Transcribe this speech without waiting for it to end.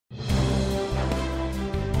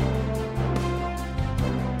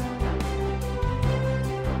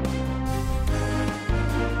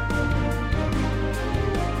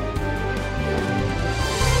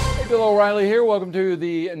Bill O'Reilly here. Welcome to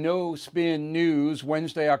the No Spin News,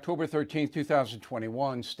 Wednesday, October 13th,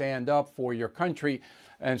 2021. Stand up for your country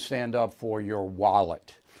and stand up for your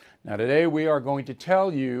wallet. Now, today we are going to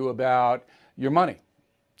tell you about your money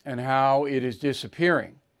and how it is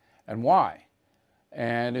disappearing and why.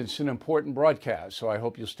 And it's an important broadcast, so I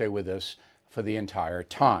hope you'll stay with us for the entire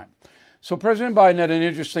time. So President Biden had an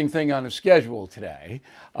interesting thing on his schedule today.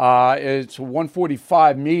 It's a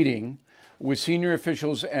 1:45 meeting with senior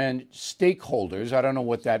officials and stakeholders, I don't know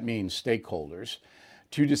what that means, stakeholders,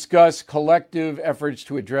 to discuss collective efforts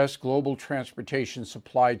to address global transportation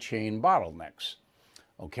supply chain bottlenecks.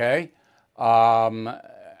 Okay?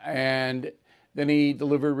 And then he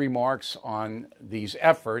delivered remarks on these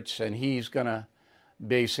efforts, and he's going to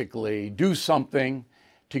basically do something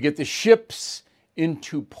to get the ships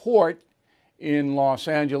into port in Los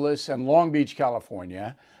Angeles and Long Beach,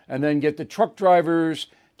 California, and then get the truck drivers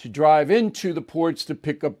to drive into the ports to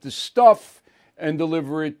pick up the stuff and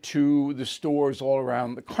deliver it to the stores all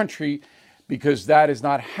around the country, because that is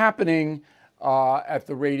not happening at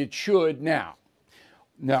the rate it should now.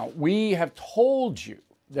 Now, we have told you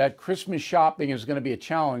that Christmas shopping is going to be a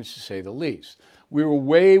challenge, to say the least. We were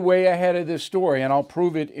way, way ahead of this story, and I'll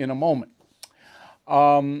prove it in a moment.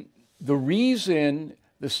 The reason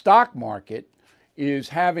the stock market is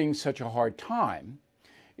having such a hard time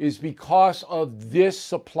is because of this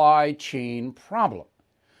supply chain problem.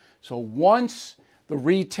 So once the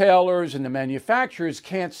retailers and the manufacturers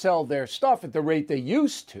can't sell their stuff at the rate they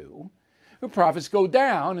used to, the profits go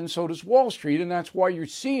down, and so does Wall Street, and that's why you're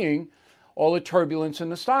seeing all the turbulence in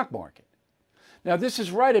the stock market. Now, this is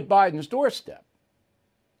right at Biden's doorstep,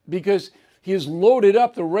 because he has loaded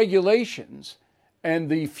up the regulations and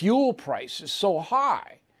the fuel prices so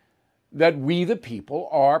high that we, the people,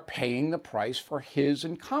 are paying the price for his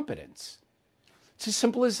incompetence. It's as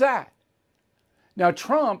simple as that. Now,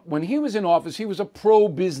 Trump, when he was in office, he was a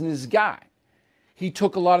pro-business guy. He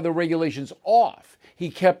took a lot of the regulations off. He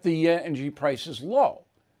kept the energy prices low,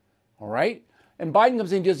 all right? And Biden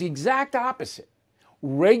comes in and does the exact opposite,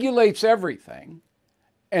 regulates everything,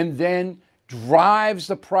 and then drives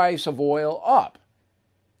the price of oil up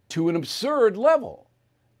to an absurd level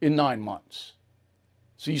in 9 months.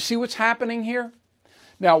 So you see what's happening here?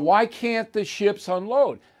 Now, why can't the ships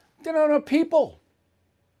unload? They don't have people.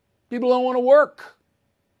 People don't want to work.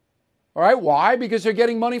 All right, why? Because they're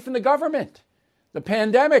getting money from the government, the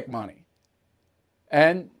pandemic money.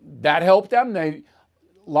 And that helped them. A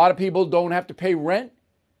lot of people don't have to pay rent.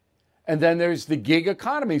 And then there's the gig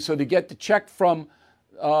economy. So they get the check from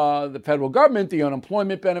the federal government, the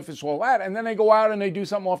unemployment benefits, all that, and then they go out and they do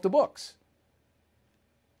something off the books.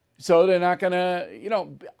 So they're not going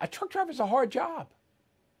to, a truck driver is a hard job.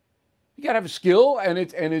 You got to have a skill, and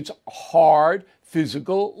it's hard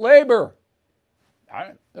physical labor.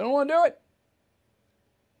 They don't want to do it.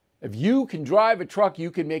 If you can drive a truck,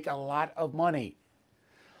 you can make a lot of money.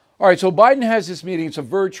 All right, so Biden has this meeting. It's a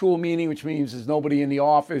virtual meeting, which means there's nobody in the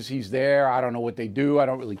office. He's there. I don't know what they do. I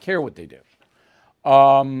don't really care what they do.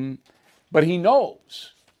 But he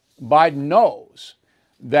knows, Biden knows,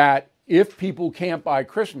 that if people can't buy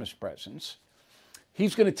Christmas presents,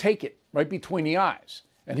 he's going to take it right between the eyes.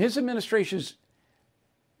 And his administration's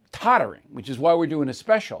tottering, which is why we're doing a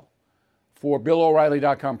special for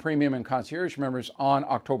BillO'Reilly.com Premium and Concierge members on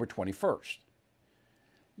October 21st.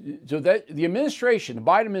 So that the administration, the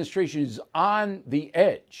Biden administration, is on the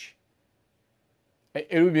edge.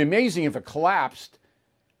 It would be amazing if it collapsed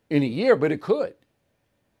in a year, but it could.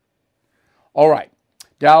 All right.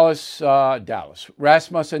 Dallas.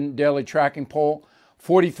 Rasmussen Daily Tracking Poll,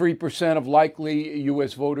 43% of likely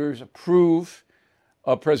U.S. voters approve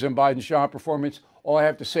of President Biden's job performance. All I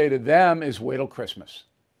have to say to them is wait till Christmas.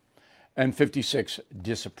 And 56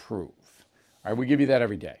 disapprove. All right, we give you that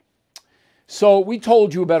every day. So we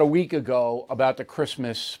told you about a week ago about the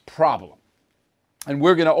Christmas problem. And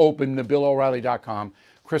we're going to open the BillO'Reilly.com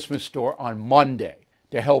Christmas store on Monday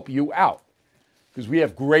to help you out, because we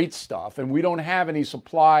have great stuff and we don't have any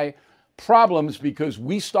supply problems because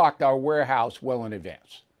we stocked our warehouse well in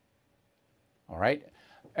advance. All right?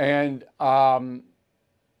 And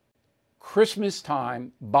Christmas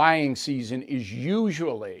time buying season is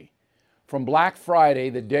usually from Black Friday,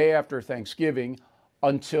 the day after Thanksgiving,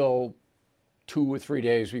 until 2 or 3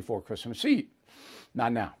 days before Christmas Eve.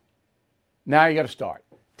 Not now. Now you got to start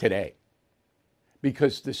today,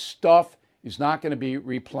 because the stuff is not going to be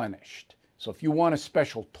replenished. So if you want a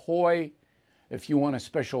special toy, if you want a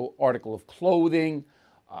special article of clothing,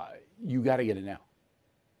 you got to get it now.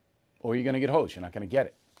 Or you're going to get hosed. You're not going to get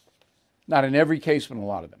it. Not in every case, but in a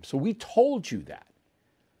lot of them. So we told you that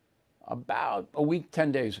about a week,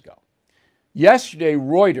 10 days ago. Yesterday,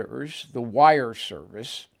 Reuters, the wire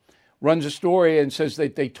service, runs a story and says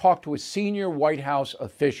that they talked to a senior White House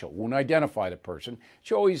official, won't identify the person,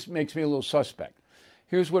 which always makes me a little suspect.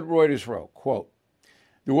 Here's what Reuters wrote, quote,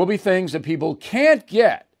 "There will be things that people can't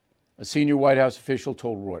get," a senior White House official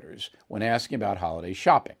told Reuters when asking about holiday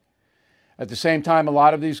shopping. At the same time, a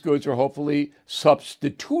lot of these goods are hopefully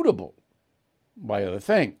substitutable by other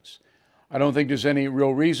things. "I don't think there's any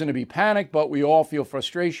real reason to be panicked, but we all feel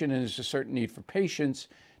frustration and there's a certain need for patience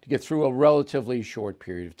to get through a relatively short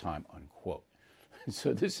period of time," unquote.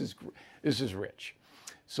 So this is rich.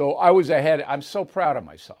 So I was ahead. I'm so proud of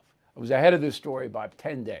myself. I was ahead of this story by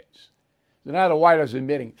 10 days. So now the White House is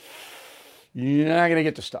admitting, you're not going to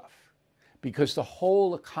get the stuff because the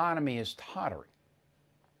whole economy is tottering.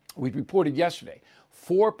 We reported yesterday,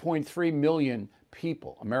 4.3 million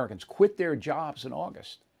people, Americans, quit their jobs in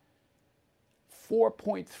August.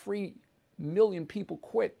 4.3 million people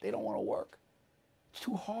quit. They don't want to work. It's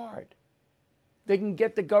too hard. They can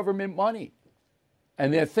get the government money.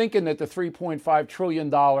 And they're thinking that the $3.5 trillion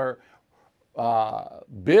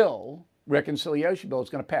bill, reconciliation bill, is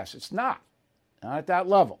going to pass. It's not at that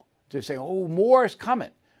level. They're saying, oh, more is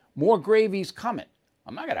coming. More gravy's coming.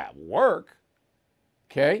 I'm not going to have work.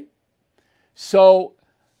 Okay? So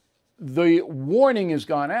the warning has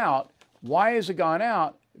gone out. Why has it gone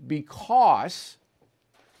out? Because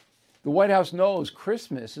the White House knows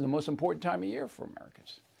Christmas is the most important time of year for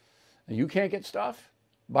Americans. And you can't get stuff,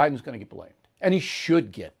 Biden's going to get blamed. And he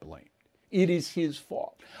should get blamed. It is his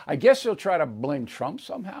fault. I guess they'll try to blame Trump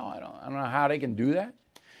somehow. I don't know how they can do that.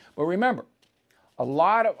 But remember, a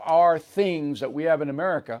lot of our things that we have in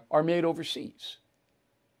America are made overseas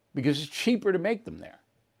because it's cheaper to make them there.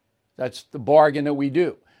 That's the bargain that we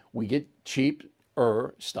do. We get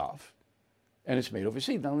cheaper stuff, and it's made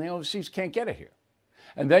overseas. Now, the overseas can't get it here.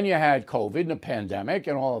 And then you had COVID and a pandemic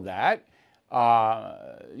and all of that.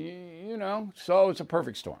 So it's a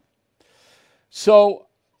perfect storm. So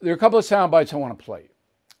there are a couple of sound bites I want to play.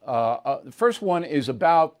 The first one is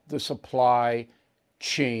about the supply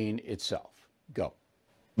chain itself. Go.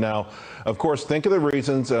 Now, of course, think of the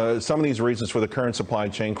reasons, some of these reasons for the current supply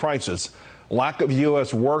chain crisis. Lack of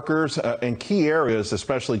U.S. workers in key areas,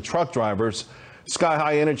 especially truck drivers,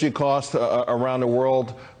 sky-high energy costs around the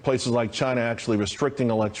world, places like China actually restricting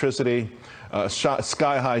electricity,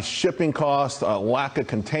 sky-high shipping costs, lack of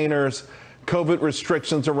containers, COVID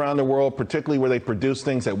restrictions around the world, particularly where they produce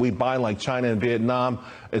things that we buy like China and Vietnam.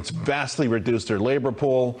 It's vastly reduced their labor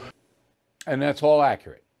pool. And that's all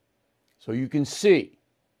accurate. So you can see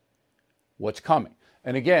what's coming.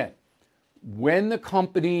 And again, when the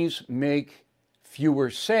companies make fewer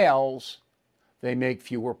sales, they make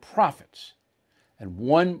fewer profits. And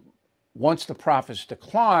once the profits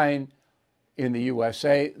decline in the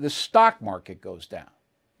USA, the stock market goes down.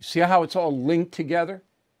 You see how it's all linked together?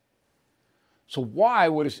 So why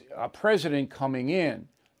would a president coming in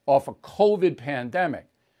off a COVID pandemic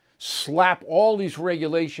slap all these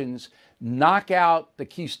regulations, knock out the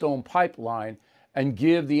Keystone Pipeline, and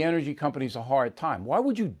give the energy companies a hard time? Why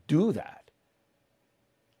would you do that?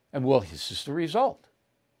 And well, this is the result.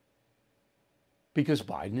 Because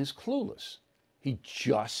Biden is clueless. He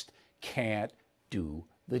just can't do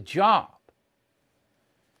the job.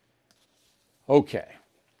 Okay.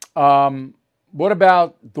 What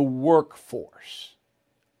about the workforce?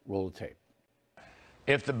 Roll the tape.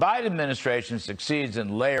 If the Biden administration succeeds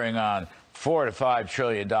in layering on $4 to $5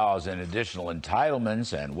 trillion in additional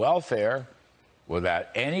entitlements and welfare without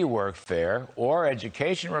any workfare or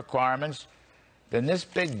education requirements, then this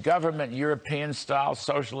big government European-style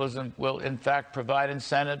socialism will in fact provide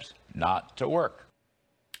incentives not to work.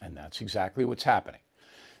 And that's exactly what's happening.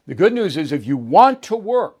 The good news is if you want to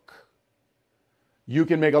work, you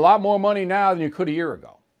can make a lot more money now than you could a year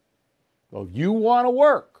ago. So if you want to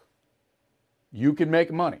work, you can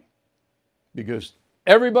make money. Because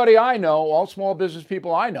everybody I know, all small business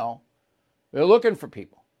people I know, they're looking for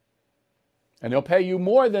people. And they'll pay you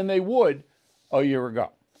more than they would a year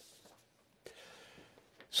ago.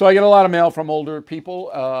 So I get a lot of mail from older people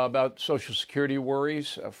about Social Security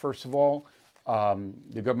worries. First of all,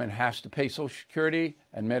 the government has to pay Social Security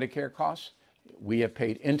and Medicare costs. We have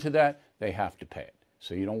paid into that. They have to pay it.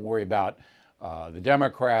 So you don't worry about the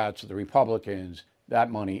Democrats or the Republicans. That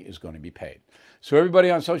money is going to be paid. So everybody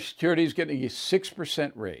on Social Security is getting a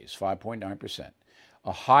 6% raise, 5.9%,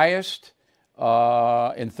 a highest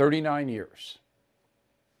in 39 years.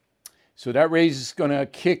 So that raise is going to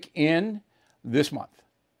kick in this month.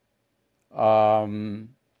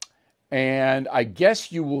 And I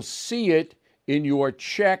guess you will see it in your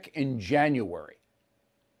check in January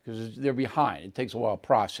because they're behind. It takes a while to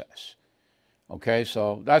process. Okay,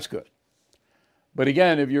 so that's good. But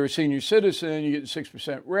again, if you're a senior citizen, you get a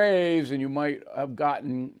 6% raise, and you might have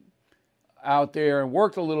gotten out there and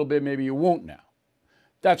worked a little bit. Maybe you won't now.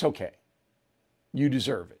 That's okay. You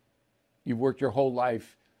deserve it. You've worked your whole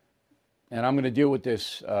life. And I'm going to deal with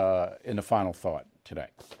this in the final thought today.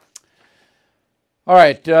 All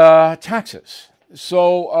right, taxes.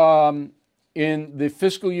 So in the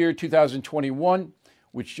fiscal year 2021,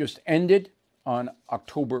 which just ended on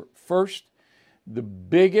October 1st, the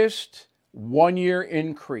biggest one-year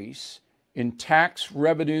increase in tax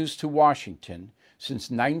revenues to Washington since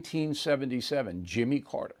 1977, Jimmy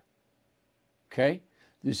Carter. Okay?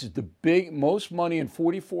 This is the most money in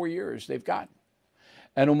 44 years they've gotten.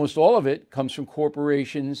 And almost all of it comes from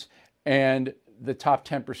corporations and the top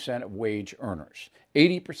 10% of wage earners.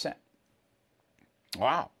 80%.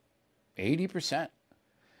 Wow. 80%.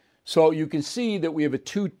 So you can see that we have a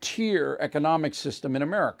two-tier economic system in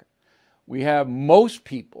America. We have most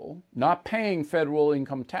people not paying federal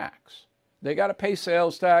income tax. They got to pay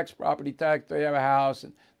sales tax, property tax, they have a house,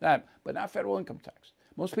 and that, but not federal income tax.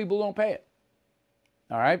 Most people don't pay it.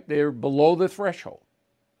 All right? They're below the threshold.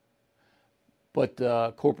 But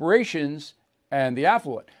corporations and the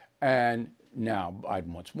affluent, and now Biden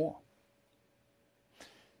wants more.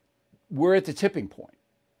 We're at the tipping point.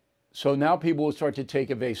 So now people will start to take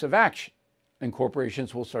evasive action, and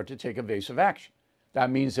corporations will start to take evasive action. That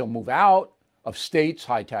means they'll move out of states,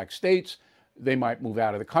 high tax states. They might move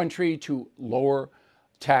out of the country to lower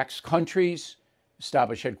tax countries,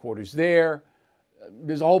 establish headquarters there.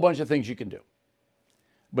 There's a whole bunch of things you can do.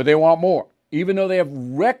 But they want more, even though they have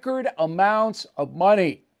record amounts of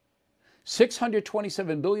money.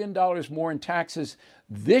 $627 billion more in taxes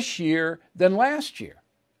this year than last year.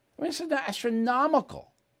 I mean, it's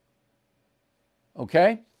astronomical.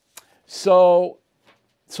 Okay? So,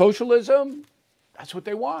 socialism, that's what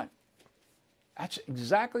they want. That's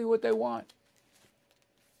exactly what they want.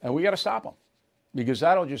 And we got to stop them, because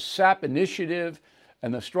that'll just sap initiative,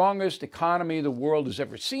 and the strongest economy the world has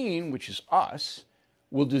ever seen, which is us,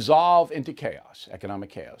 will dissolve into chaos, economic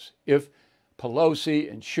chaos, if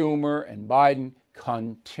Pelosi and Schumer and Biden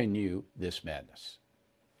continue this madness.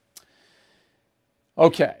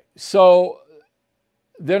 Okay, so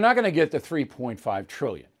they're not going to get the $3.5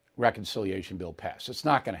 trillion reconciliation bill passed. It's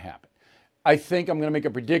not going to happen. I think I'm going to make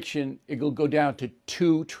a prediction. It'll go down to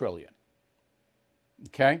 $2 trillion.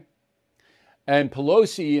 Okay? And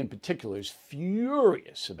Pelosi in particular is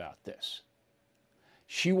furious about this.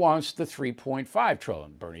 She wants the $3.5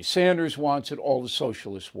 trillion. Bernie Sanders wants it. All the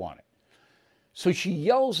socialists want it. So she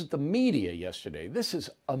yells at the media yesterday. This is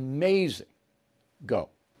amazing. Go.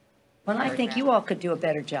 Well, I think you all could do a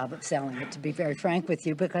better job of selling it, to be very frank with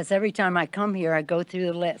you, because every time I come here, I go through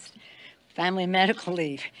the list. Family medical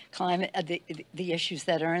leave, climate, the issues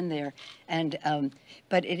that are in there. And,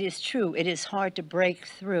 but it is true, it is hard to break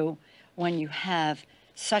through when you have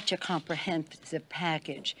such a comprehensive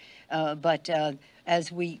package. But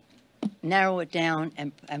as we narrow it down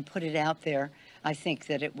and put it out there, I think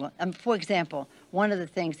that it will. For example, one of the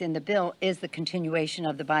things in the bill is the continuation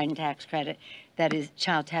of the Biden tax credit, that is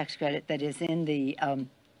child tax credit, that is in the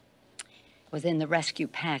was in the rescue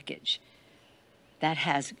package. That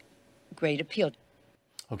has great appeal.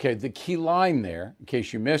 Okay, the key line there, in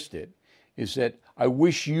case you missed it, is that I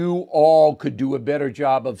wish you all could do a better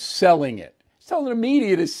job of selling it. It's telling the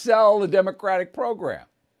media to sell the Democratic program.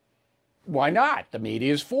 Why not? The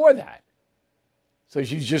media is for that. So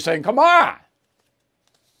she's just saying, come on.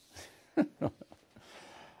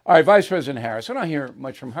 All right, Vice President Harris, I don't hear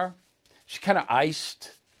much from her. She's kind of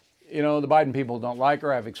iced. You know, the Biden people don't like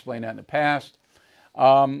her. I've explained that in the past.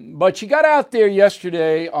 But she got out there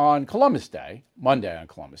yesterday on Columbus Day, Monday on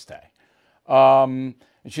Columbus Day. And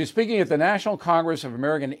she was speaking at the National Congress of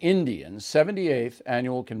American Indians 78th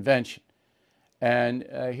Annual Convention. And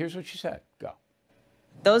here's what she said. Go.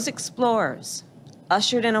 Those explorers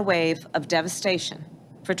ushered in a wave of devastation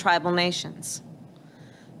for tribal nations,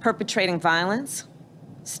 perpetrating violence,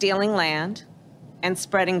 stealing land, and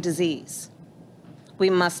spreading disease.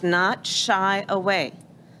 We must not shy away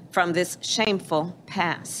from this shameful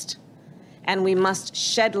past, and we must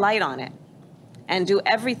shed light on it and do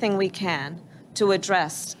everything we can to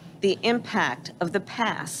address the impact of the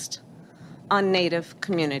past on Native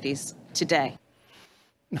communities today.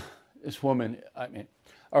 This woman, I mean,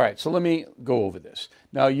 all right, so let me go over this.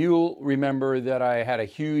 Now, you'll remember that I had a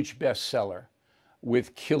huge bestseller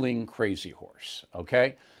with Killing Crazy Horse,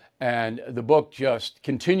 okay? And the book just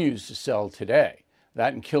continues to sell today.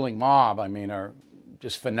 That and Killing Mob, I mean, are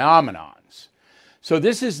just phenomenons. So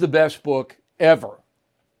this is the best book ever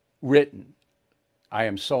written. I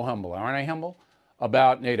am so humble, aren't I humble?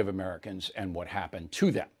 About Native Americans and what happened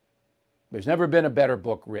to them. There's never been a better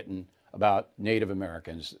book written about Native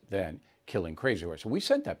Americans than Killing Crazy Horse. And we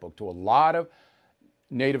sent that book to a lot of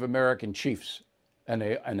Native American chiefs, and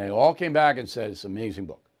they all came back and said it's an amazing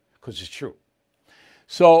book because it's true.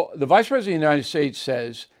 So the Vice President of the United States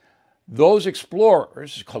says those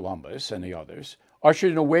explorers, Columbus and the others,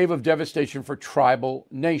 ushered in a wave of devastation for tribal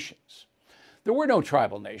nations. There were no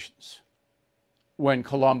tribal nations when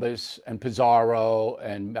Columbus and Pizarro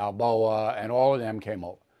and Balboa and all of them came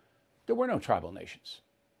over. There were no tribal nations.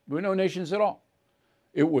 There were no nations at all.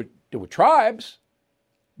 There were tribes,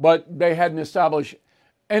 but they hadn't established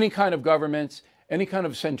any kind of governments, any kind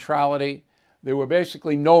of centrality. They were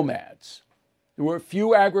basically nomads. There were a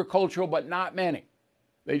few agricultural, but not many.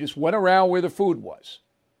 They just went around where the food was.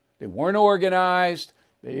 They weren't organized.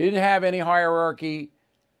 They didn't have any hierarchy.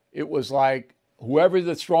 It was like whoever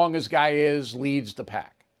the strongest guy is leads the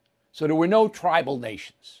pack. So there were no tribal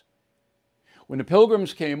nations. When the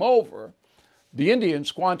Pilgrims came over, the Indians,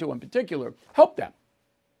 Squanto in particular, helped them.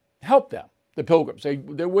 The Pilgrims. They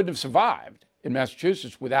wouldn't have survived in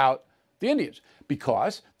Massachusetts without the Indians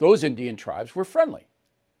because those Indian tribes were friendly.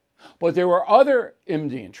 But there were other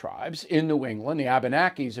Indian tribes in New England, the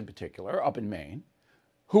Abenakis in particular, up in Maine,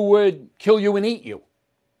 who would kill you and eat you.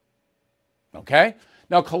 Okay?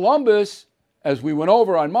 Now, Columbus, as we went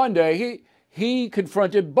over on Monday, he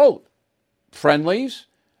confronted both friendlies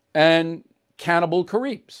and cannibal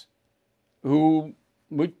Caribs who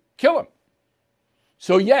would kill him.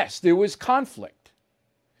 So yes, there was conflict.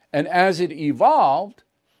 And as it evolved,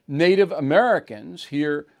 Native Americans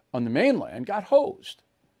here on the mainland got hosed.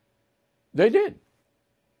 They did.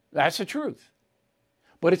 That's the truth.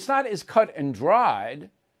 But it's not as cut and dried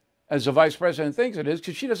as the vice president thinks it is,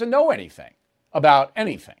 because she doesn't know anything about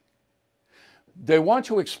anything. They want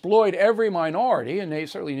to exploit every minority, and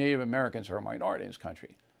certainly Native Americans are a minority in this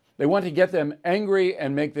country. They want to get them angry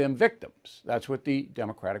and make them victims. That's what the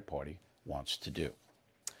Democratic Party wants to do.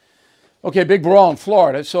 Okay, big brawl in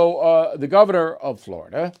Florida. So the governor of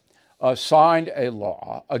Florida signed a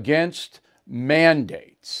law against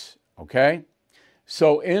mandates, okay?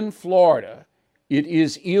 So in Florida, it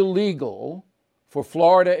is illegal for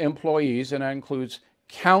Florida employees, and that includes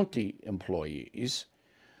county employees,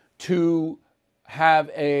 to have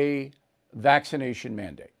a vaccination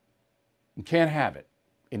mandate. You can't have it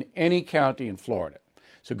in any county in Florida.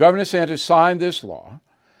 So Governor Sanders signed this law.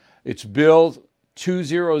 It's Bill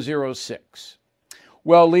 2006.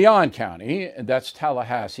 Well, Leon County, that's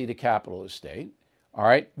Tallahassee, the capital of the state, all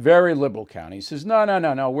right, very liberal county, says, no,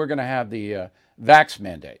 we're going to have the vax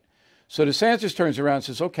mandate. So DeSantis turns around and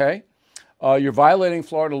says, okay, you're violating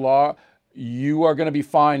Florida law. You are going to be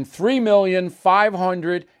fined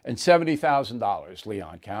 $3,570,000,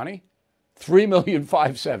 Leon County.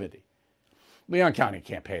 $3,570,000. Leon County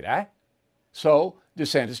can't pay that. So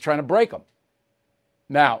DeSantis is trying to break them.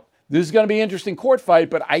 Now, this is going to be an interesting court fight,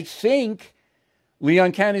 but I think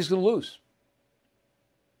Leon County is going to lose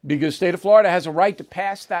because the state of Florida has a right to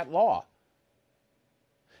pass that law.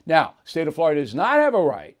 Now, the state of Florida does not have a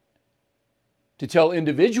right to tell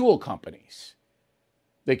individual companies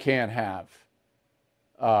they can't have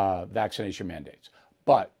vaccination mandates.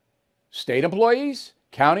 But state employees,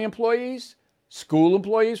 county employees, school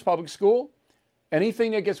employees, public school,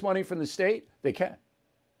 anything that gets money from the state, they can.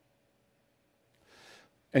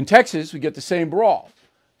 In Texas, we get the same brawl.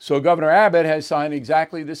 So Governor Abbott has signed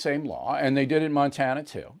exactly the same law, and they did it in Montana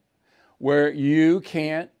too, where you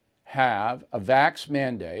can't have a vax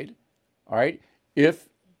mandate, all right, if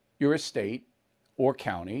you're a state or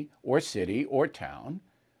county or city or town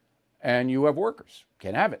and you have workers.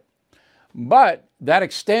 Can't have it. But that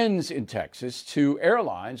extends in Texas to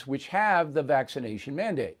airlines which have the vaccination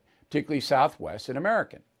mandate, particularly Southwest and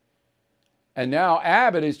American. And now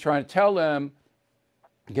Abbott is trying to tell them,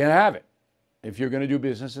 you can't have it if you're going to do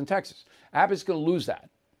business in Texas. Abbott's going to lose that.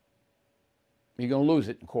 You're going to lose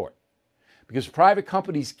it in court because private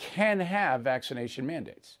companies can have vaccination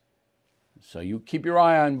mandates. So you keep your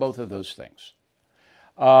eye on both of those things.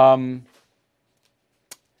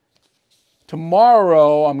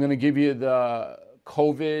 Tomorrow, I'm going to give you the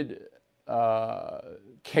COVID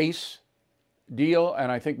case deal,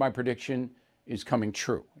 and I think my prediction is coming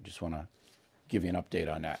true. I just want to give you an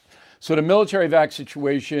update on that. So the military vac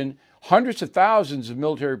situation, hundreds of thousands of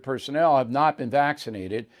military personnel have not been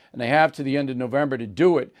vaccinated, and they have to the end of November to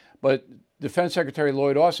do it. But Defense Secretary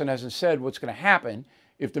Lloyd Austin hasn't said what's going to happen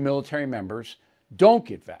if the military members don't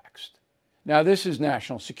get vaxxed. Now, this is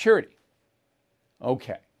national security.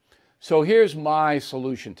 Okay. So here's my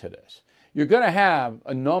solution to this. You're going to have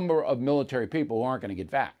a number of military people who aren't going to get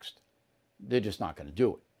vaxxed. They're just not going to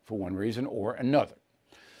do it for one reason or another.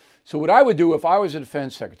 So what I would do if I was a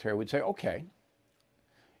defense secretary would say, okay,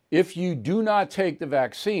 if you do not take the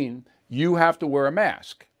vaccine, you have to wear a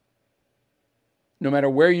mask. No matter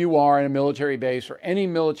where you are in a military base or any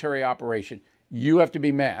military operation, you have to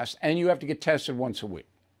be masked and you have to get tested once a week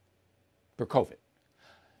for COVID.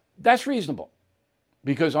 That's reasonable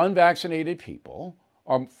because unvaccinated people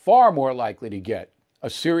are far more likely to get a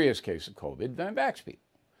serious case of COVID than vax people.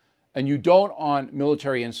 And you don't, on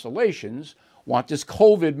military installations, want this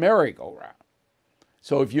COVID merry-go-round.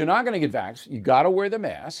 So if you're not going to get vaxxed, you got to wear the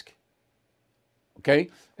mask, okay?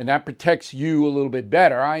 And that protects you a little bit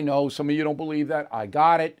better. I know some of you don't believe that. I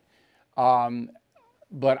got it.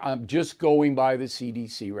 But I'm just going by the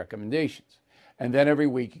CDC recommendations. And then every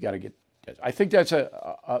week you got to get tested. I think that's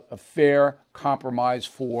a fair compromise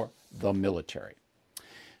for the military.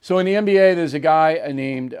 So in the NBA, there's a guy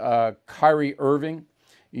named Kyrie Irving.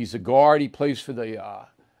 He's a guard. He plays for the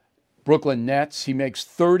Brooklyn Nets. He makes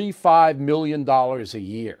 $35 million a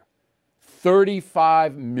year.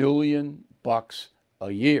 $35 million a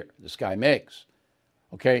year this guy makes.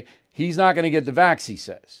 Okay? He's not going to get the vax, he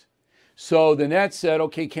says. So the Nets said,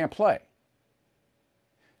 okay, can't play.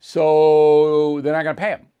 So they're not going to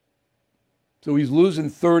pay him. So he's losing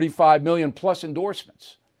 $35 million plus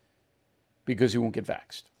endorsements because he won't get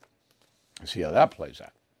vaxxed. See how that plays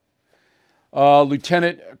out.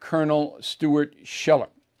 Lieutenant Colonel Stuart Scheller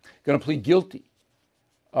going to plead guilty.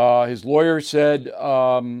 His lawyer said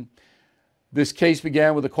this case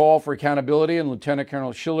began with a call for accountability, and Lieutenant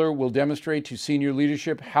Colonel Schiller will demonstrate to senior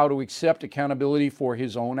leadership how to accept accountability for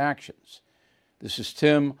his own actions. This is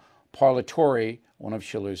Tim Parlatore, one of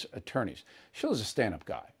Schiller's attorneys. Schiller's a stand-up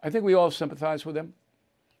guy. I think we all sympathize with him.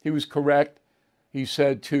 He was correct. He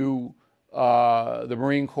said to the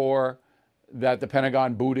Marine Corps that the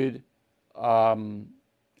Pentagon booted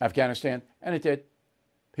Afghanistan, and it did.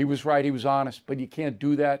 He was right. He was honest. But you can't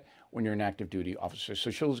do that when you're an active duty officer.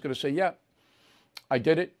 So Schiller's going to say, yeah, I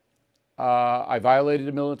did it. I violated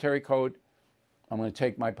the military code. I'm going to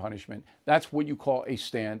take my punishment. That's what you call a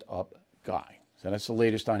stand-up guy. So that's the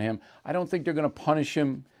latest on him. I don't think they're going to punish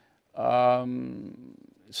him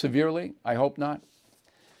severely. I hope not.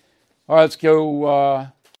 All right, let's go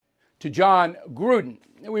to Jon Gruden.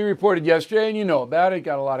 We reported yesterday, and you know about it,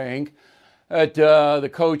 got a lot of ink, that the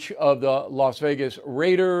coach of the Las Vegas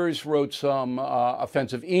Raiders wrote some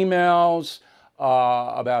offensive emails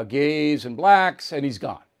about gays and blacks, and he's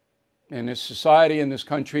gone. In this society, in this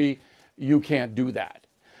country, you can't do that.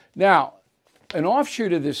 Now, an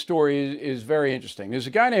offshoot of this story is very interesting. There's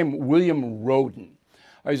a guy named William Roden.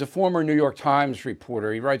 He's a former New York Times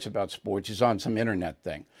reporter. He writes about sports. He's on some internet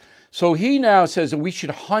thing. So he now says that we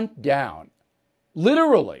should hunt down,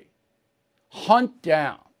 literally hunt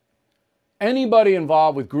down, anybody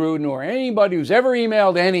involved with Gruden or anybody who's ever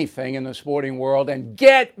emailed anything in the sporting world and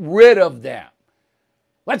get rid of them.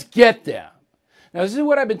 Let's get them. Now, this is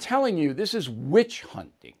what I've been telling you. This is witch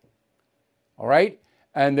hunting. All right?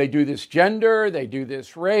 And they do this gender, they do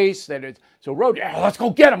this race. So Roden, yeah, let's go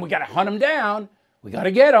get them. We got to hunt them down. We got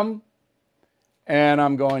to get them. And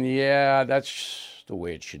I'm going, yeah, that's the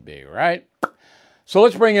way it should be, right? So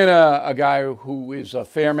let's bring in a guy who is a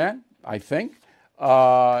fair man, I think.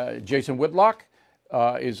 Jason Whitlock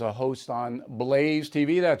is a host on Blaze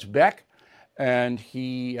TV. That's Beck. And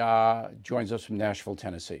he joins us from Nashville,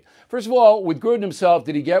 Tennessee. First of all, with Gruden himself,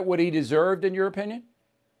 did he get what he deserved, in your opinion?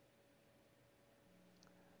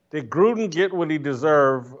 Did Gruden get what he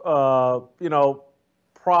deserved?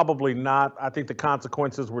 Probably not. I think the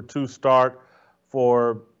consequences were too stark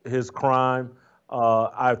for his crime.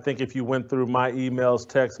 I think if you went through my emails,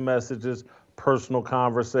 text messages, personal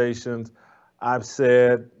conversations, I've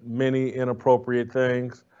said many inappropriate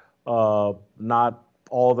things, not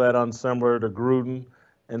all that unsimilar to Gruden.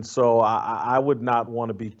 And so I would not want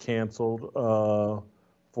to be canceled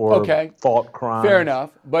for thought crimes. Fair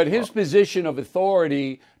enough. But his position of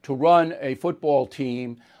authority to run a football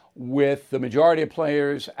team with the majority of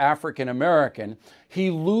players African American, he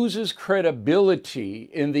loses credibility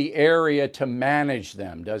in the area to manage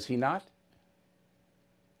them, does he not?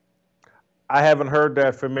 I haven't heard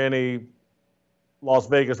that from any Las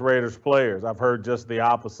Vegas Raiders players. I've heard just the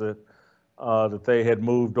opposite, that they had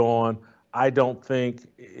moved on. I don't think,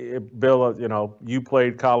 Bill, you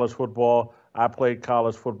played college football. I played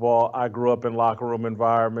college football. I grew up in locker room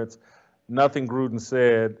environments. Nothing Gruden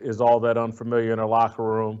said is all that unfamiliar in a locker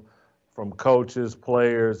room, from coaches,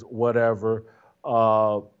 players, whatever.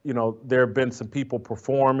 There have been some people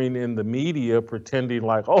performing in the media pretending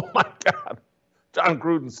like, oh my God, Jon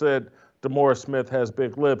Gruden said DeMaurice Smith has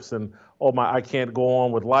big lips, and I can't go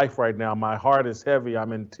on with life right now. My heart is heavy.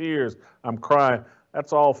 I'm in tears. I'm crying.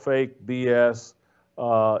 That's all fake BS.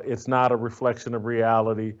 It's not a reflection of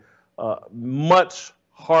reality. Much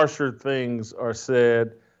harsher things are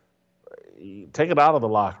said. Take it out of the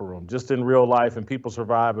locker room, just in real life, and people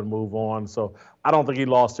survive and move on. So I don't think he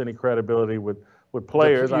lost any credibility with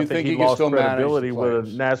players. I think he lost credibility with a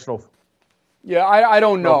national. Yeah, I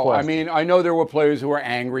don't know. No question. I mean, I know there were players who were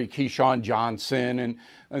angry, Keyshawn Johnson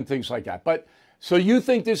and things like that. But so you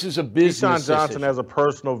think this is a business Keyshawn Johnson decision? has a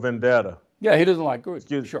personal vendetta. Yeah, he doesn't like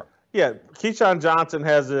Gruden. Sure. Yeah, Keyshawn Johnson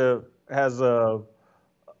has a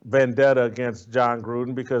vendetta against John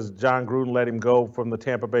Gruden because John Gruden let him go from the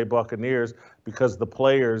Tampa Bay Buccaneers because the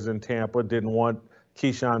players in Tampa didn't want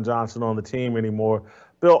Keyshawn Johnson on the team anymore.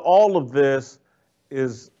 Bill, all of this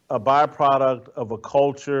is a byproduct of a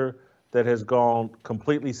culture that has gone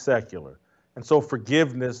completely secular. And so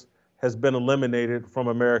forgiveness has been eliminated from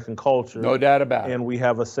American culture. No doubt about it. And we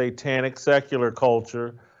have a satanic secular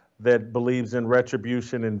culture that believes in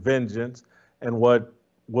retribution and vengeance. And what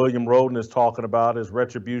William Rhoden is talking about is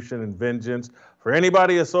retribution and vengeance for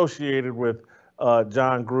anybody associated with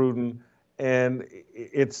John Gruden. And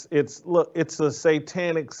it's a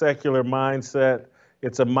satanic secular mindset.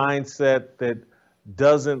 It's a mindset that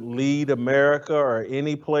doesn't lead America or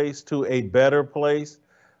any place to a better place.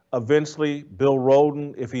 Eventually, Bill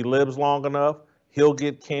Rhoden, if he lives long enough, he'll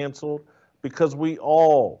get canceled because we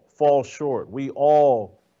all fall short. We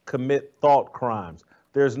all commit thought crimes.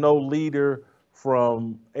 There's no leader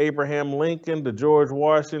from Abraham Lincoln to George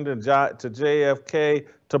Washington to JFK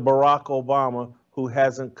to Barack Obama who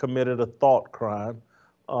hasn't committed a thought crime.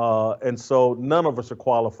 And so none of us are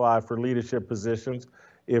qualified for leadership positions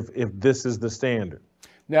if this is the standard.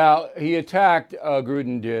 Now, he attacked,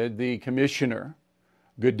 Gruden did, the commissioner,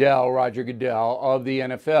 Roger Goodell, of the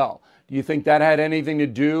NFL. Do you think that had anything to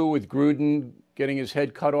do with Gruden getting his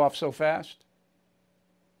head cut off so fast?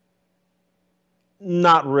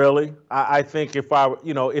 Not really. I think if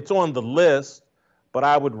it's on the list, but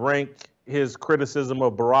I would rank his criticism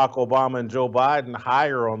of Barack Obama and Joe Biden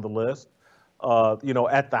higher on the list.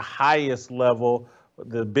 At the highest level,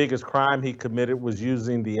 the biggest crime he committed was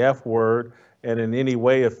using the F word and in any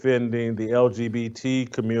way offending the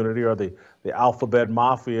LGBT community or the alphabet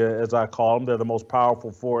mafia, as I call them. They're the most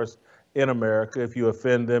powerful force in America. If you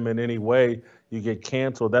offend them in any way, you get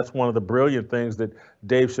canceled. That's one of the brilliant things that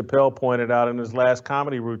Dave Chappelle pointed out in his last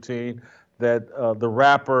comedy routine, that the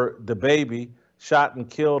rapper DaBaby shot and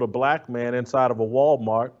killed a black man inside of a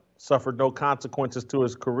Walmart, suffered no consequences to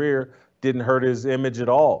his career, didn't hurt his image at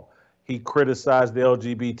all. He criticized the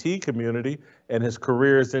LGBT community, and his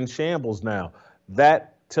career is in shambles now.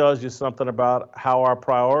 That tells you something about how our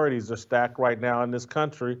priorities are stacked right now in this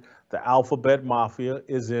country. The alphabet mafia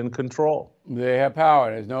is in control. They have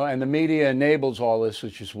power, and the media enables all this,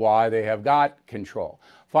 which is why they have got control.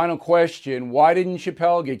 Final question, why didn't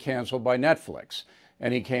Chappelle get canceled by Netflix?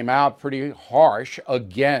 And he came out pretty harsh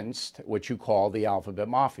against what you call the alphabet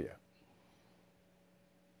mafia.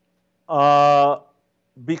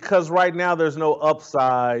 Because right now there's no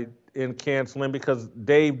upside in canceling, because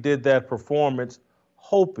Dave did that performance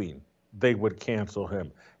hoping they would cancel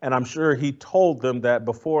him. And I'm sure he told them that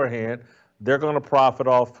beforehand. They're going to profit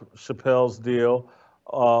off Chappelle's deal.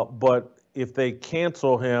 But if they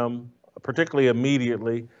cancel him, particularly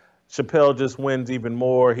immediately, Chappelle just wins even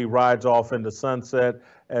more. He rides off into sunset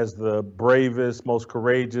as the bravest, most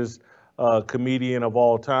courageous comedian of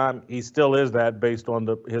all time. He still is that based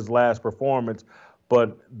on his last performance.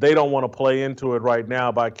 But they don't want to play into it right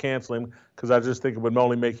now by canceling, because I just think it would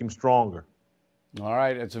only make him stronger. All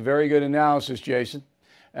right. It's a very good analysis, Jason.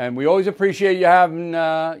 And we always appreciate you having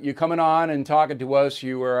you coming on and talking to us.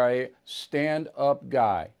 You are a stand-up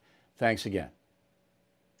guy. Thanks again.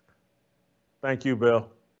 Thank you, Bill.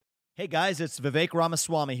 Hey, guys, it's Vivek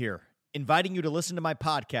Ramaswamy here, inviting you to listen to my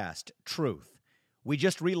podcast, Truth. We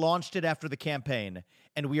just relaunched it after the campaign,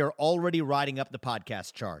 and we are already riding up the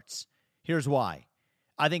podcast charts. Here's why.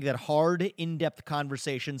 I think that hard, in-depth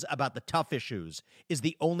conversations about the tough issues is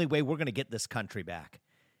the only way we're going to get this country back.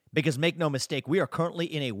 Because make no mistake, we are currently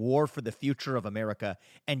in a war for the future of America,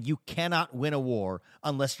 and you cannot win a war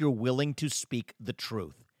unless you're willing to speak the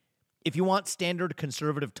truth. If you want standard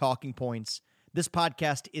conservative talking points, this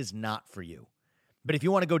podcast is not for you. But if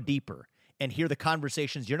you want to go deeper and hear the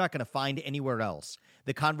conversations you're not going to find anywhere else,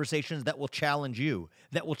 the conversations that will challenge you,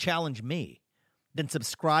 that will challenge me, then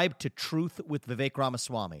subscribe to Truth with Vivek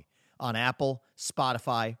Ramaswamy on Apple,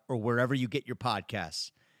 Spotify, or wherever you get your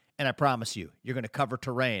podcasts. And I promise you, you're going to cover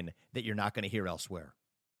terrain that you're not going to hear elsewhere.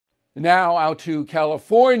 Now out to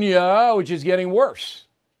California, which is getting worse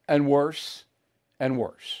and worse and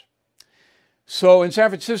worse. So in San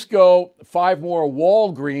Francisco, 5 more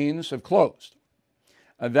Walgreens have closed.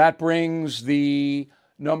 That brings the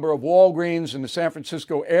number of Walgreens in the San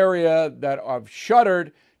Francisco area that are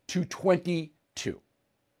shuttered to 22.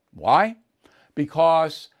 Why?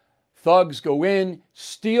 Because thugs go in,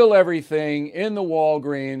 steal everything in the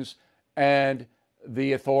Walgreens, and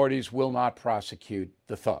the authorities will not prosecute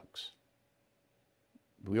the thugs.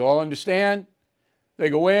 We all understand?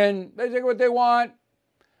 They go in, they take what they want.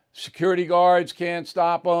 Security guards can't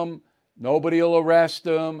stop them. Nobody will arrest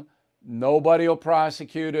them. Nobody will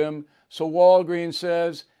prosecute them. So Walgreens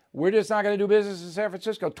says, we're just not going to do business in San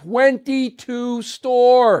Francisco. 22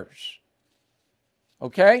 stores.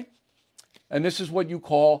 Okay? And this is what you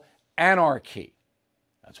call anarchy.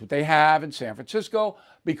 That's what they have in San Francisco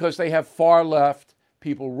because they have far left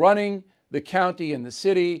people running the county and the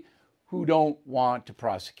city who don't want to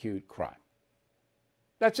prosecute crime.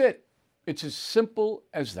 That's it. It's as simple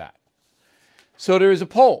as that. So there is a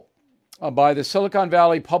poll by the Silicon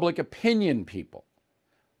Valley Public Opinion people,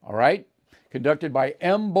 all right, conducted by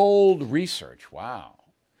Embold Research. Wow.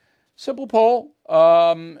 Simple poll.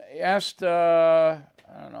 Asked, I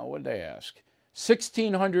don't know, what did they ask?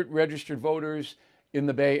 1,600 registered voters in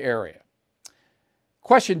the Bay Area.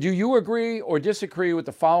 Question, do you agree or disagree with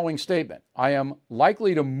the following statement? I am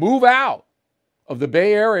likely to move out of the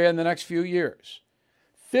Bay Area in the next few years.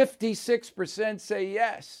 56% say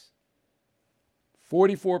yes.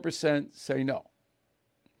 44% say no.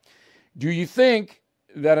 Do you think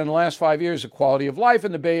that in the last 5 years, the quality of life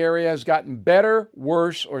in the Bay Area has gotten better,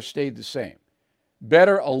 worse, or stayed the same?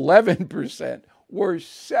 Better 11%, worse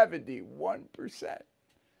 71%.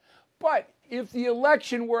 But if the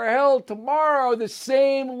election were held tomorrow, the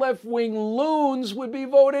same left-wing loons would be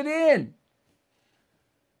voted in.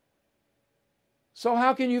 So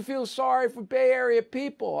how can you feel sorry for Bay Area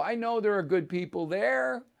people? I know there are good people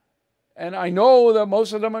there, and I know that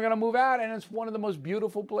most of them are going to move out, and it's one of the most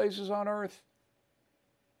beautiful places on earth.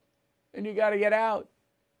 And you got to get out.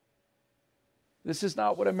 This is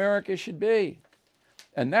not what America should be.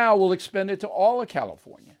 And now we'll expand it to all of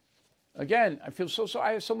California. Again, I feel so sorry.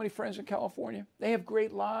 I have so many friends in California. They have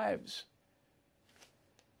great lives.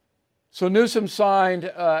 So Newsom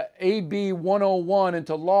signed AB 101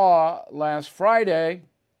 into law last Friday,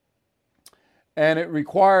 and it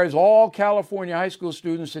requires all California high school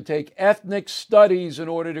students to take ethnic studies in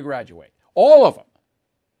order to graduate. All of them.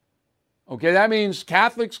 Okay, that means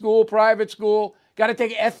Catholic school, private school, got to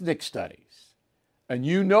take ethnic studies. And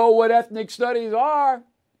you know what ethnic studies are.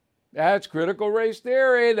 That's critical race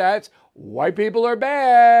theory. That's white people are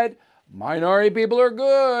bad, minority people are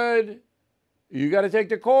good. You got to take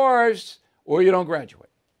the course or you don't graduate.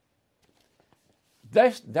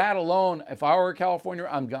 That alone, if I were California,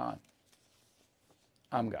 I'm gone.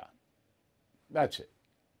 I'm gone. That's it.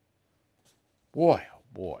 Boy, oh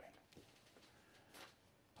boy.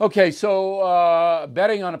 Okay, so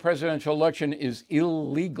betting on a presidential election is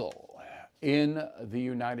illegal in the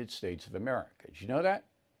United States of America. Did you know that?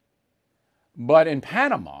 But in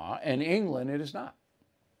Panama and England, it is not.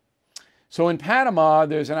 So in Panama,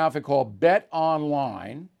 there's an outfit called Bet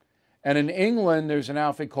Online, and in England, there's an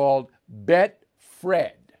outfit called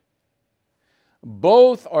Betfred.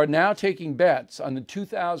 Both are now taking bets on the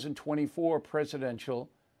 2024 presidential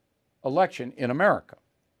election in America.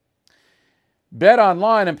 Bet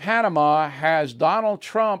Online in Panama has Donald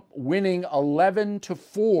Trump winning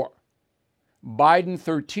 11-4, Biden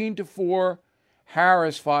 13-4,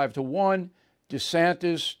 Harris 5-1,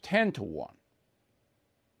 DeSantis 10-1.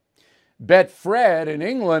 Betfred in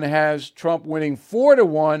England has Trump winning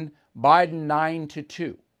 4-1, Biden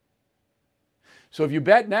 9-2. So if you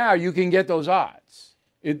bet now, you can get those odds.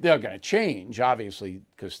 They're going to change, obviously,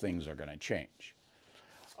 because things are going to change.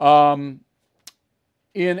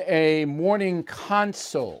 In a Morning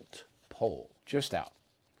Consult poll just out,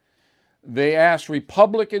 they asked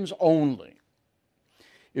Republicans only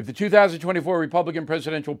if the 2024 Republican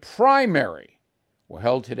presidential primary were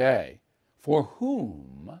held today, for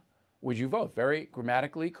whom would you vote? Very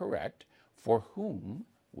grammatically correct. For whom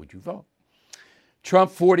would you vote?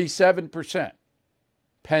 Trump 47%,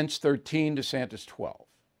 Pence 13%, DeSantis 12%.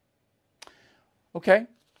 Okay,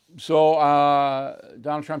 so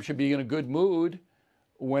Donald Trump should be in a good mood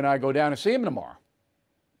when I go down to see him tomorrow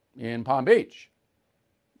in Palm Beach.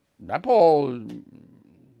 That poll,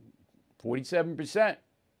 47%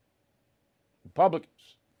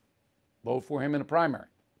 Republicans vote for him in a primary.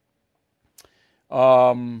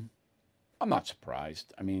 I'm not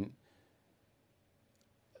surprised. I mean,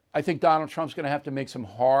 I think Donald Trump's going to have to make some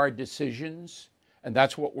hard decisions, and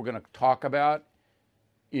that's what we're going to talk about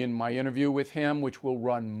in my interview with him, which will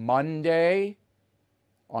run Monday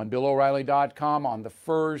on BillO'Reilly.com, on The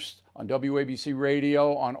First, on WABC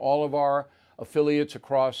Radio, on all of our affiliates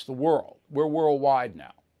across the world. We're worldwide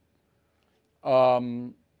now.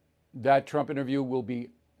 That Trump interview will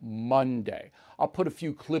be Monday. I'll put a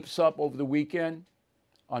few clips up over the weekend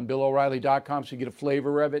on BillO'Reilly.com so you get a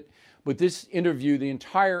flavor of it. But this interview, the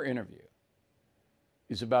entire interview,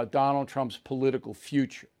 is about Donald Trump's political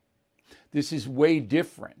future. This is way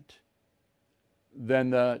different than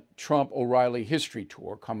the Trump O'Reilly history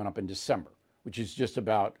tour coming up in December, which is just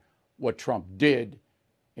about what Trump did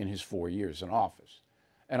in his 4 years in office.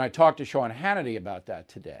 And I talked to Sean Hannity about that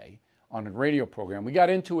today on a radio program. We got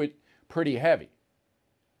into it pretty heavy.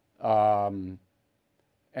 And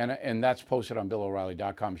that's posted on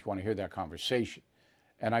BillO'Reilly.com if you want to hear that conversation.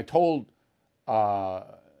 And I told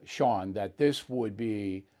Sean that this would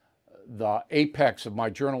be the apex of my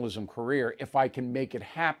journalism career if I can make it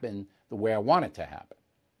happen the way I want it to happen.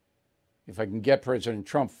 If I can get President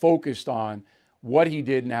Trump focused on what he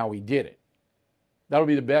did and how he did it. That'll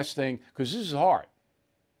be the best thing, because this is hard.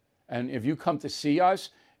 And if you come to see us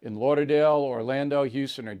in Lauderdale, Orlando,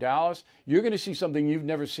 Houston, or Dallas, you're going to see something you've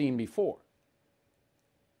never seen before.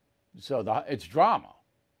 So it's drama.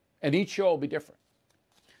 And each show will be different.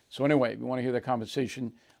 So anyway, if you want to hear the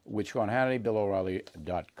conversation with Sean Hannity,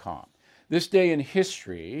 BillO'Reilly.com. This day in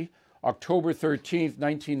history, October 13th,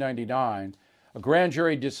 1999, a grand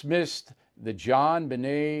jury dismissed the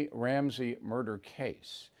JonBenét Ramsey murder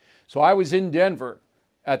case. So I was in Denver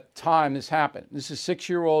at the time this happened. This is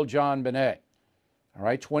 6-year-old JonBenét. All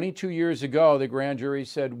right, 22 years ago, the grand jury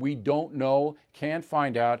said, we don't know, can't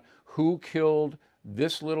find out who killed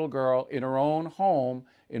this little girl in her own home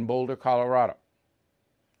in Boulder, Colorado.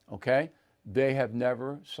 Okay? They have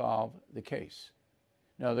never solved the case.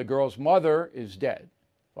 Now, the girl's mother is dead.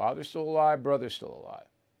 Father's still alive, brother's still alive.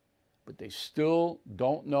 But they still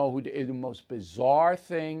don't know who did. It's the most bizarre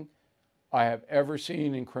thing I have ever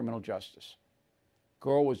seen in criminal justice.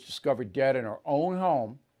 Girl was discovered dead in her own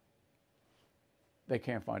home. They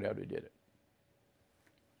can't find out who did it.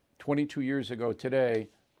 22 years ago today,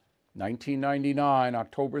 1999,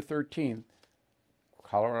 October 13th,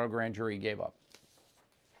 Colorado grand jury gave up.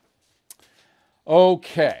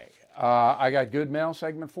 Okay, I got good mail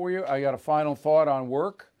segment for you. I got a final thought on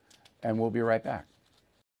work, and we'll be right back.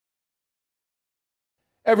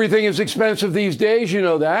 Everything is expensive these days, you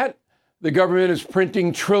know that. The government is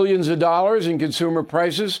printing trillions of dollars and consumer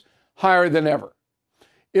prices higher than ever.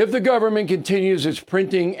 If the government continues its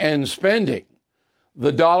printing and spending,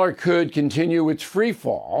 the dollar could continue its free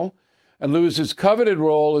fall and lose its coveted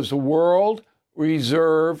role as the world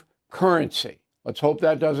reserve currency. Let's hope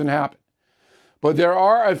that doesn't happen. But there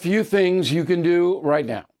are a few things you can do right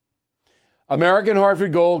now. American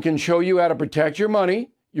Hartford Gold can show you how to protect your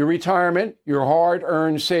money, your retirement, your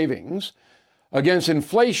hard-earned savings against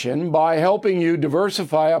inflation by helping you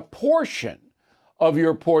diversify a portion of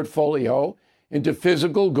your portfolio into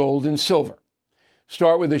physical gold and silver.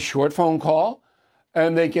 Start with a short phone call,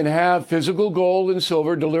 and they can have physical gold and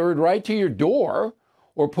silver delivered right to your door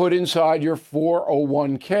or put inside your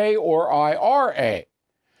 401k or IRA.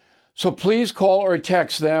 So please call or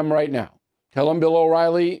text them right now. Tell them Bill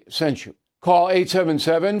O'Reilly sent you. Call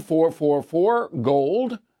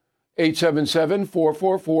 877-444-GOLD,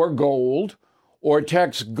 877-444-GOLD, or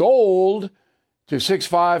text GOLD to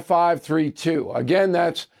 65532. Again,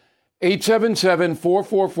 that's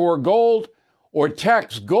 877-444-GOLD, or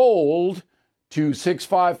text GOLD to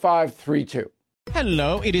 65532.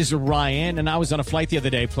 Hello, it is Ryan, and I was on a flight the other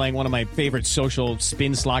day playing one of my favorite social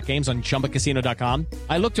spin slot games on ChumbaCasino.com.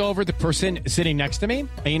 I looked over at the person sitting next to me,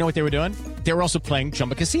 and you know what they were doing? They were also playing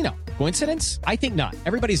Chumba Casino. Coincidence? I think not.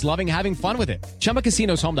 Everybody's loving having fun with it. Chumba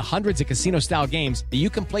Casino is home to hundreds of casino-style games that you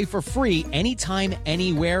can play for free anytime,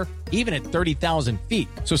 anywhere, even at 30,000 feet.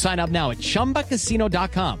 So sign up now at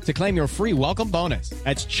ChumbaCasino.com to claim your free welcome bonus.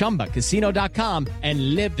 That's ChumbaCasino.com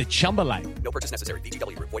and live the Chumba life. No purchase necessary.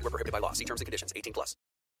 VGW. Void where prohibited by law. See terms and conditions. 18+.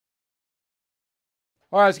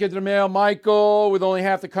 All right, let's get to the mail. Michael, with only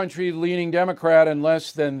half the country leaning Democrat and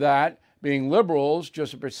less than that being liberals,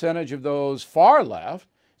 just a percentage of those far left,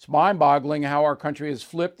 it's mind-boggling how our country has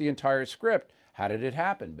flipped the entire script. How did it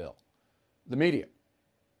happen, Bill? The media.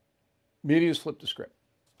 Media's flipped the script.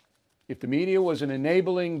 If the media wasn't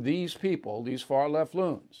enabling these people, these far-left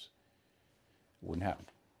loons, it wouldn't happen.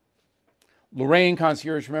 Lorraine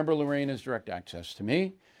Concierge, remember, Lorraine has direct access to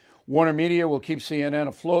me. Warner Media will keep CNN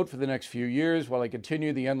afloat for the next few years while they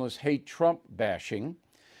continue the endless hate Trump bashing.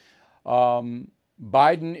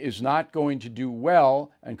 Biden is not going to do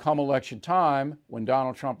well, and come election time, when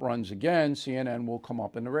Donald Trump runs again, CNN will come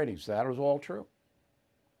up in the ratings. That is all true.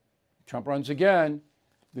 If Trump runs again,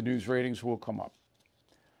 the news ratings will come up.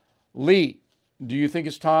 Lee, do you think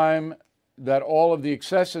it's time that all of the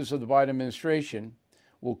excesses of the Biden administration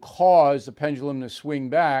will cause the pendulum to swing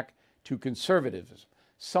back to conservatism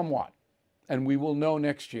somewhat. And we will know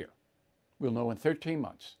next year. We'll know in 13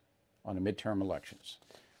 months on the midterm elections.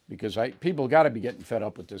 Because people got to be getting fed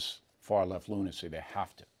up with this far left lunacy. They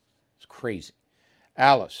have to. It's crazy.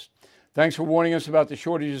 Alice, thanks for warning us about the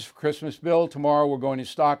shortages for Christmas, Bill. Tomorrow we're going to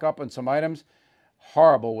stock up on some items.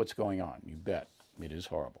 Horrible what's going on. You bet. It is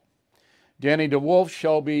horrible. Danny DeWolf,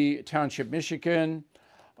 Shelby Township, Michigan.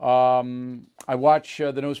 I watch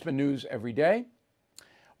the No Spin News every day.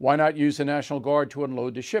 Why not use the National Guard to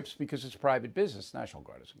unload the ships? Because it's private business. National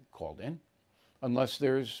Guard isn't called in unless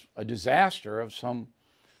there's a disaster of some,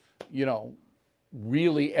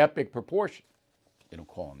 really epic proportion. They don't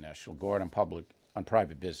call them National Guard on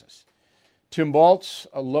private business. Tim Baltz,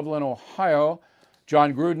 Loveland, Ohio.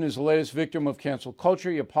 John Gruden is the latest victim of cancel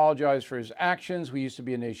culture. He apologized for his actions. We used to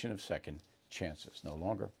be a nation of second chances. No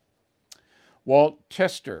longer. Walt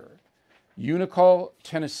Tester, Unicole,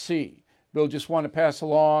 Tennessee. Bill, just want to pass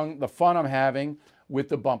along the fun I'm having with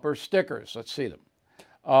the bumper stickers. Let's see them.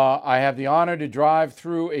 I have the honor to drive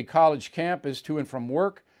through a college campus to and from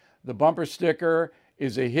work. The bumper sticker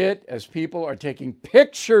is a hit as people are taking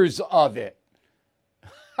pictures of it.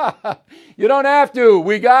 You don't have to.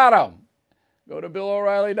 We got them. Go to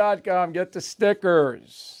BillO'Reilly.com. Get the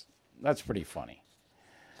stickers. That's pretty funny.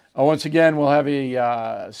 Once again, we'll have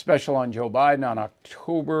a special on Joe Biden on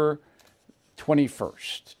October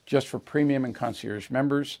 21st, just for premium and concierge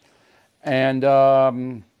members. And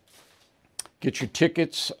get your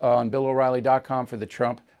tickets on BillO'Reilly.com for the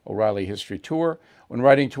Trump O'Reilly History Tour. When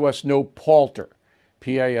writing to us, no palter,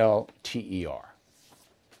 Palter.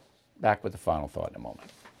 Back with the final thought in a moment.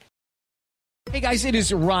 Hey guys, it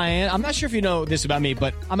is Ryan. I'm not sure if you know this about me,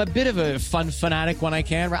 but I'm a bit of a fun fanatic when I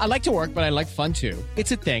can. I like to work, but I like fun too.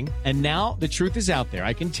 It's a thing. And now the truth is out there.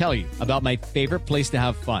 I can tell you about my favorite place to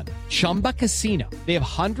have fun. Chumba Casino. They have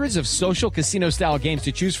hundreds of social casino style games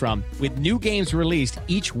to choose from with new games released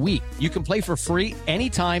each week. You can play for free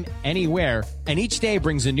anytime, anywhere. And each day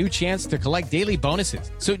brings a new chance to collect daily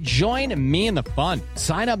bonuses. So join me in the fun.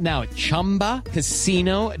 Sign up now at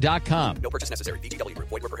ChumbaCasino.com. No purchase necessary. VGW.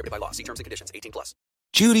 Void where prohibited by law. See terms and conditions. 18+.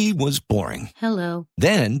 Judy was boring. Hello.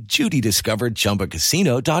 Then Judy discovered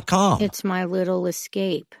ChumbaCasino.com. It's my little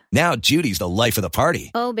escape. Now Judy's the life of the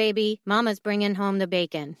party. Oh, baby, mama's bringing home the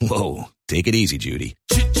bacon. Whoa, take it easy, Judy.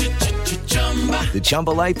 The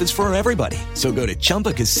Chumba life is for everybody. So go to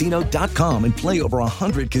ChumbaCasino.com and play over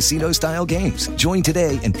 100 casino-style games. Join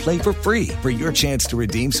today and play for free for your chance to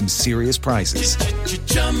redeem some serious prizes.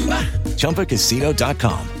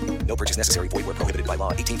 ChumbaCasino.com. No purchase necessary. Void where prohibited by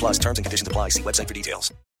law. 18+. Terms and conditions apply. See website for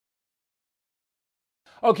details.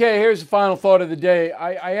 Okay, here's the final thought of the day.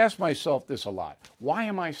 I ask myself this a lot. Why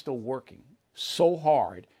am I still working so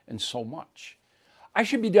hard and so much? I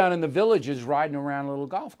should be down in the villages riding around a little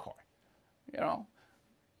golf cart.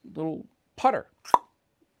 Little putter.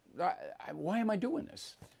 Why am I doing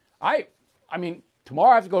this? I mean,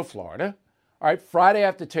 tomorrow I have to go to Florida. All right, Friday I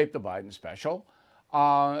have to tape the Biden special.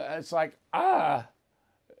 It's like,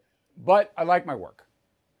 but I like my work.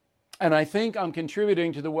 And I think I'm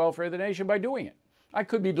contributing to the welfare of the nation by doing it. I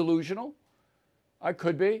could be delusional. I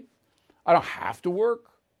could be. I don't have to work.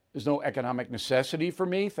 There's no economic necessity for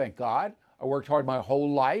me, thank God. I worked hard my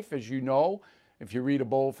whole life, as you know. If you read A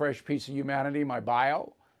Bold, Fresh Piece of Humanity, my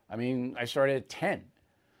bio, I started at 10.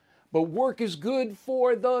 But work is good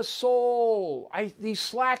for the soul. These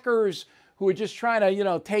slackers who are just trying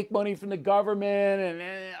to, take money from the government,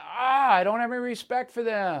 I don't have any respect for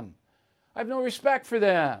them. I have no respect for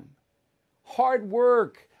them. Hard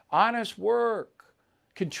work, honest work,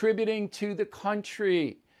 contributing to the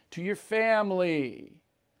country, to your family.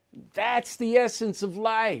 That's the essence of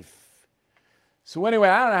life. So anyway,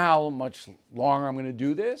 I don't know how much longer I'm going to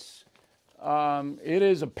do this. It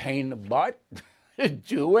is a pain in the butt to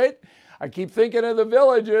do it. I keep thinking of the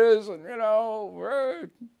villages and, we're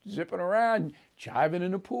zipping around, jiving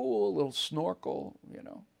in the pool, a little snorkel,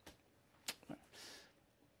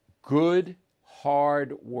 Good,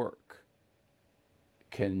 hard work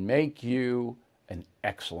can make you an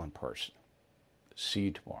excellent person. See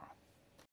you tomorrow.